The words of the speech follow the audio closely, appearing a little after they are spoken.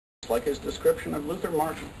Like his description of Luther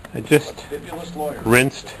Marshall. I just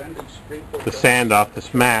rinsed the sand off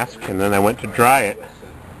this mask and then I went to dry it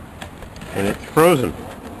and it's frozen.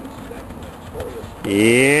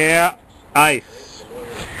 Yeah, ice.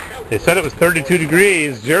 They said it was 32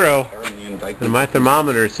 degrees, 0, and my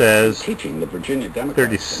thermometer says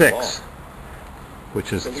 36,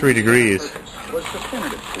 which is 3 degrees.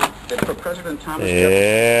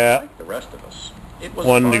 Yeah,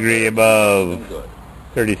 1 degree above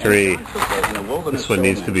 33. This one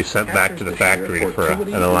needs to be sent back to the factory for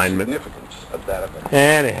an alignment.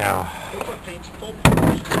 Anyhow.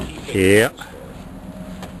 Yep.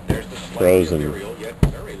 Frozen.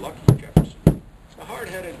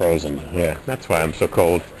 Frozen. Yeah, that's why I'm so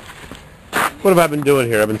cold. What have I been doing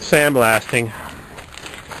here? I've been sandblasting.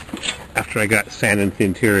 After I got sand into the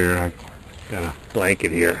interior, I got a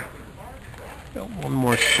blanket here. Got one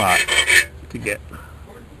more spot to get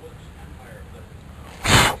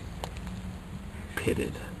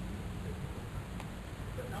pitted.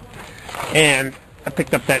 And I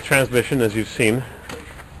picked up that transmission, as you've seen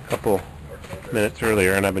a couple minutes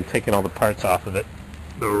earlier, and I've been taking all the parts off of it.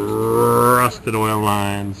 The rusted oil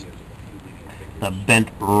lines, the bent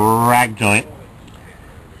rag joint,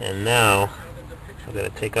 and now I've got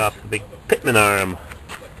to take off the big pitman arm,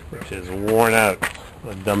 which is worn out.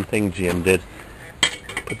 What a dumb thing GM did.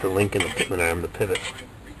 Put the link in the pitman arm, the pivot.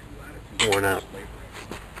 Worn out.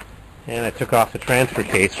 And I took off the transfer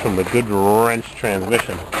case from the good wrench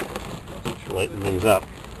transmission, which lightened things up.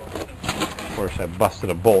 Of course, I busted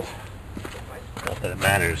a bolt. Not that it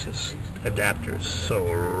matters, this adapter is so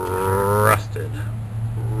rusted,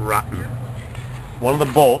 rotten. One of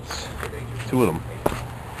the bolts, 2 of them,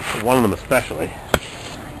 one of them especially,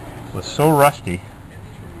 was so rusty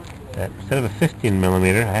that instead of a 15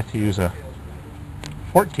 millimeter, I had to use a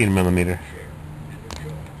 14 millimeter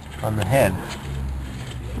on the head.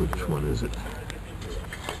 Which one is it?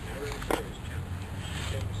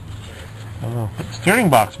 Oh, the steering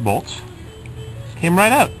box bolts came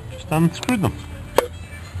right out. Just unscrewed them.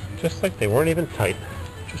 Just like they weren't even tight.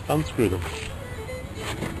 Just unscrewed them.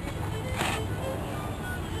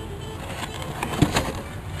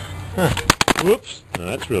 Huh. Whoops. No,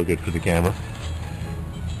 that's real good for the camera.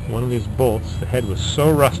 One of these bolts, the head was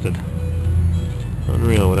so rusted.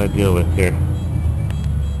 Unreal what I deal with here.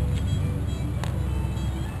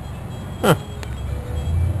 Huh.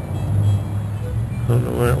 I don't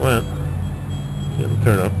know where it went. It'll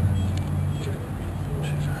turn up.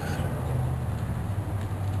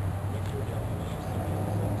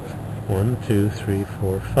 1, 2, 3,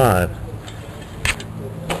 4, 5.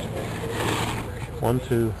 1,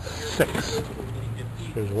 2, 6.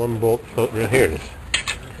 There's one bolt floating right here. It is.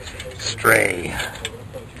 Stray.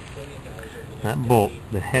 That bolt,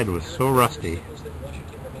 the head was so rusty.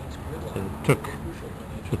 And it took,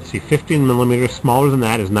 let's see, 15 millimeters. Smaller than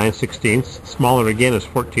that is 9/16. Smaller again is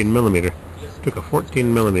 14 millimeter. It took a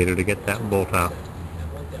 14 millimeter to get that bolt out.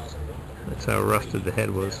 That's how rusted the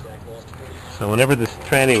head was. So whenever this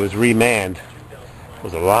tranny was remanned, it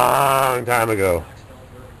was a long time ago.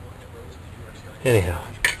 Anyhow,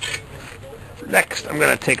 next I'm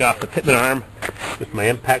going to take off the pitman arm with my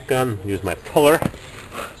impact gun, use my puller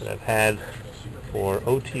that I've had for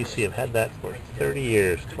OTC. I've had that for 30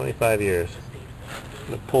 years, 25 years. I'm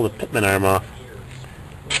going to pull the pitman arm off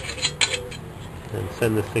and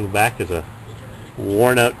send this thing back as a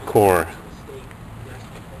worn out core.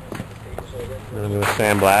 Then I'm going to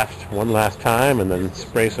sandblast one last time and then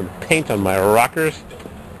spray some paint on my rockers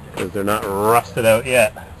because they're not rusted out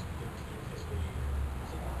yet.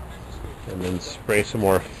 And then spray some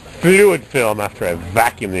more fluid film after I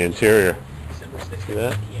vacuum the interior. See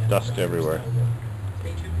that? Dust everywhere.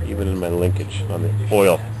 Even in my linkage on the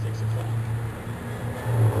oil.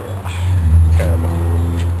 Terrible.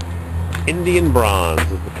 Indian bronze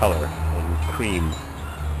is the color. And cream.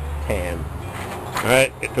 Tan.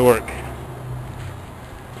 Alright, get to work.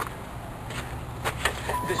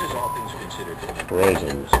 This is all things considered.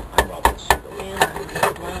 Raisins.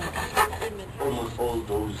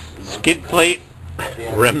 Skid plate,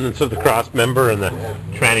 remnants of the cross member, and the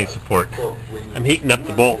tranny support. I'm heating up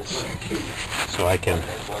the bolts so I can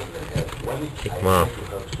take them off.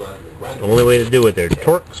 It's the only way to do it. They're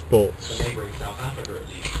Torx bolts.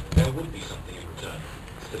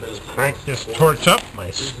 Crank this torch up, my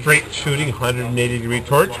straight shooting 180 degree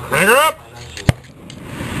torch. Crank her up!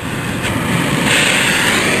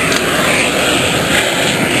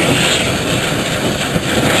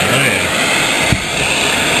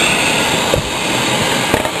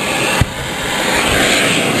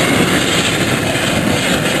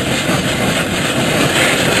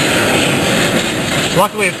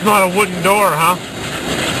 Luckily it's not a wooden door, huh?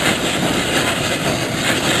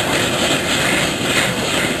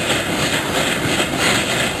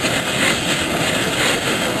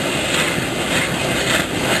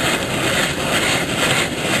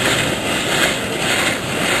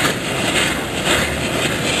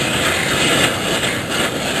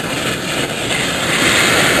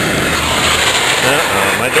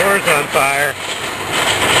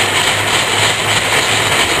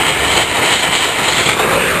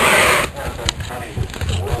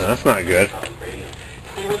 That's not good.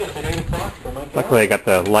 Luckily I got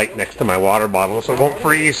the light next to my water bottle so it won't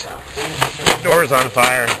freeze. Door's on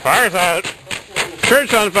fire. Fire's out.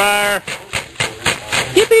 Church on fire.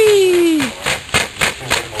 Yippee!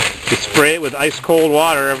 You spray it with ice cold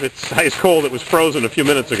water. If it's ice cold, it was frozen a few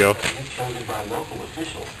minutes ago.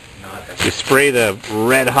 You spray the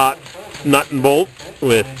red hot nut and bolt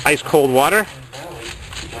with ice cold water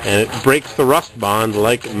and it breaks the rust bond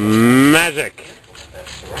like magic.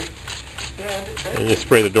 And you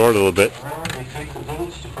spray the door a little bit.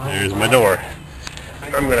 There's my door.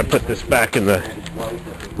 I'm going to put this back in the...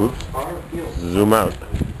 Oops. Zoom out.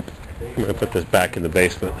 I'm going to put this back in the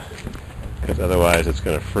basement because otherwise it's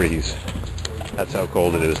going to freeze. That's how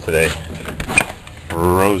cold it is today.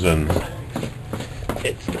 Frozen.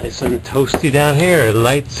 It's nice and toasty down here.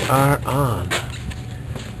 Lights are on.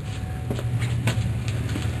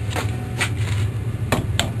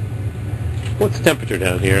 What's the temperature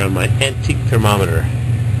down here on my antique thermometer?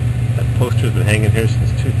 That poster's been hanging here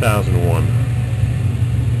since 2001.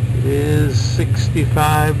 It is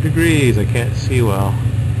 65 degrees. I can't see well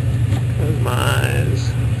because my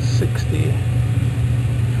eyes 60.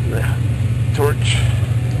 The torch.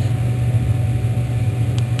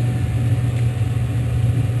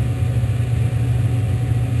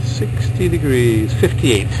 .60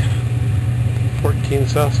 58. 14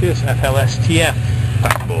 Celsius, FLSTF.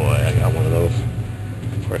 Oh boy, I got one of those.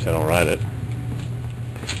 Of course, I don't ride it.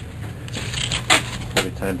 It'll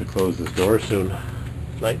be time to close this door soon.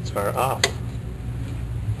 Lights are off.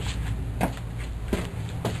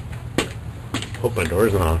 Hope my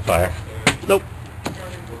door's not on fire. Nope.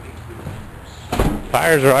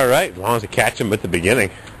 Fires are alright, as long as you catch them at the beginning.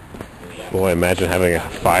 Boy, imagine having a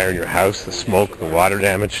fire in your house, the smoke, the water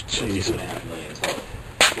damage. Jeez.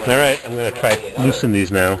 Alright, I'm going to try to loosen these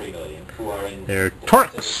now. There are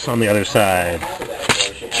Torx on the other side.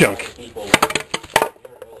 Junk.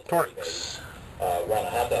 Torx.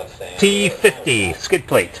 T50 skid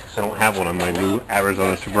plate. I don't have one on my new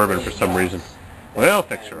Arizona Suburban for some reason. Well,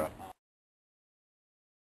 fix her up.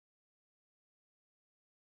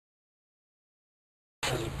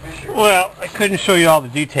 Well, I couldn't show you all the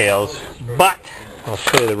details, but I'll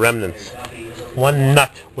show you the remnants. One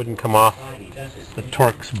nut wouldn't come off the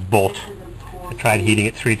Torx bolt. I tried heating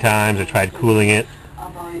it 3 times. I tried cooling it.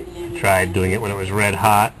 I tried doing it when it was red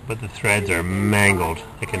hot, but the threads are mangled.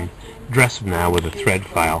 I can dress them now with a thread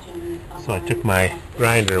file. So I took my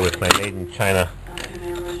grinder with my made in China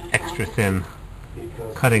extra thin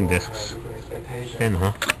cutting discs. Thin,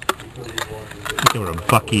 huh? I think they were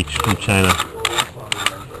 $1 each from China.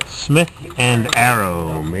 Smith and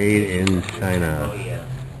Arrow, made in China.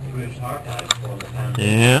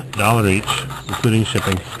 Yeah, $1 each, including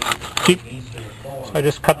shipping. Cheap. So I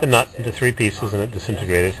just cut the nut into 3 pieces and it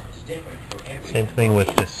disintegrated. Same thing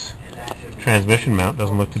with this transmission mount,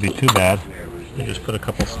 doesn't look to be too bad. I just put a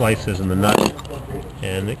couple slices in the nut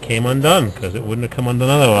and it came undone because it wouldn't have come undone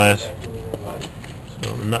otherwise.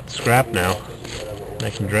 So the nut's scrapped now. I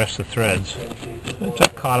can dress the threads. I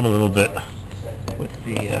just caught them a little bit with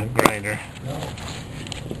the grinder.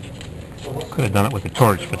 Could have done it with the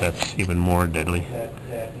torch, but that's even more deadly.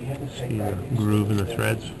 See the groove in the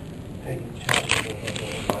threads?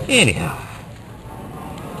 Anyhow,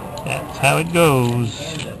 that's how it goes.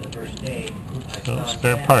 So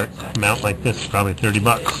spare part, mount like this, probably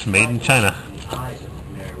 $30, made in China.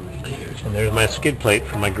 And there's my skid plate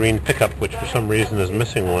for my green pickup, which for some reason is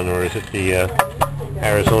missing one, or is it the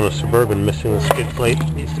Arizona Suburban missing the skid plate?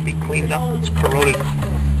 It needs to be cleaned up. It's corroded.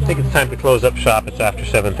 I think it's time to close up shop. It's after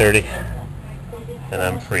 7:30, and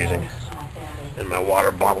I'm freezing, and my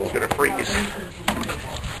water bottle's gonna freeze.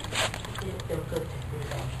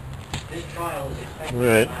 All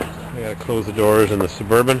right, I gotta close the doors in the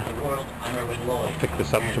Suburban. I'll pick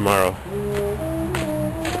this up tomorrow. I'm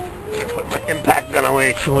gonna put my impact gun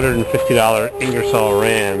away. $250 Ingersoll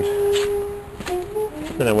Rand.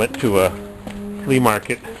 Then I went to a flea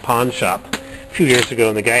market pawn shop a few years ago,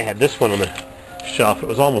 and the guy had this one on the shelf. It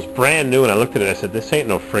was almost brand new, and I looked at it and I said, this ain't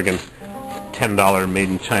no friggin' $10 made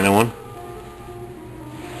in China one.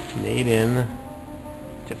 Made in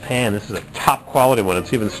Japan. This is a top quality one.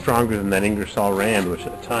 It's even stronger than that Ingersoll Rand, which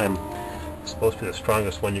at the time was supposed to be the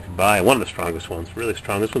strongest one you could buy. One of the strongest ones. Really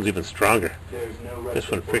strong. This one's even stronger. This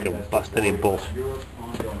one freaking bust any bolt.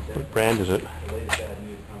 What brand is it?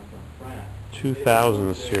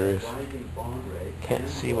 2000 series. Can't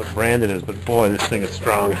see what brand it is, but boy, this thing is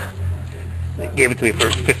strong. They gave it to me for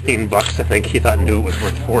 $15. I think he thought knew it was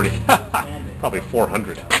worth 40. Probably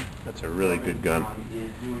 400. That's a really good gun.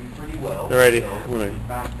 Alrighty, I'm going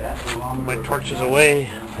to put my torches away.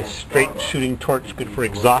 A straight shooting torch, good for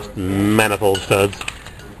exhaust manifold studs.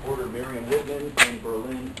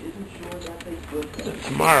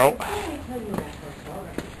 tomorrow.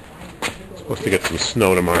 Supposed to get some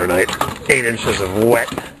snow tomorrow night. 8 inches of wet,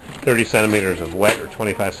 30 centimeters of wet, or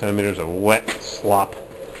 25 centimeters of wet slop.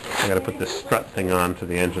 I got to put this strut thing on to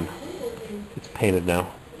the engine. It's painted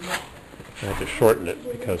now. I had to shorten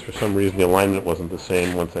it because for some reason the alignment wasn't the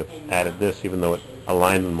same once I added this, even though it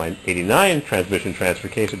aligned with my 89 transmission transfer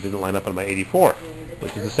case, it didn't line up on my 84,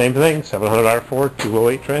 which is the same thing, 700 R4,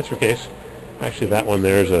 208 transfer case. Actually, that one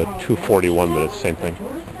there is a 241, but it's the same thing.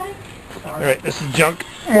 Alright, this is junk.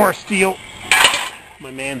 More steel.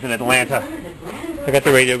 My man's in Atlanta. I got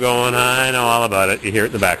the radio going. I know all about it. You hear it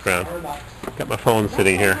in the background. Got my phone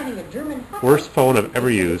sitting here. Worst phone I've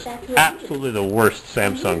ever used. Absolutely the worst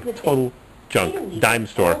Samsung. Total junk. Dime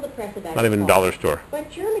store. Not even dollar store.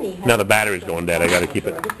 Now the battery's going dead. I got to keep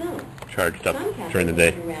it charged up during the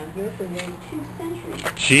day.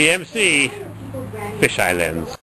 GMC Fisheye lens.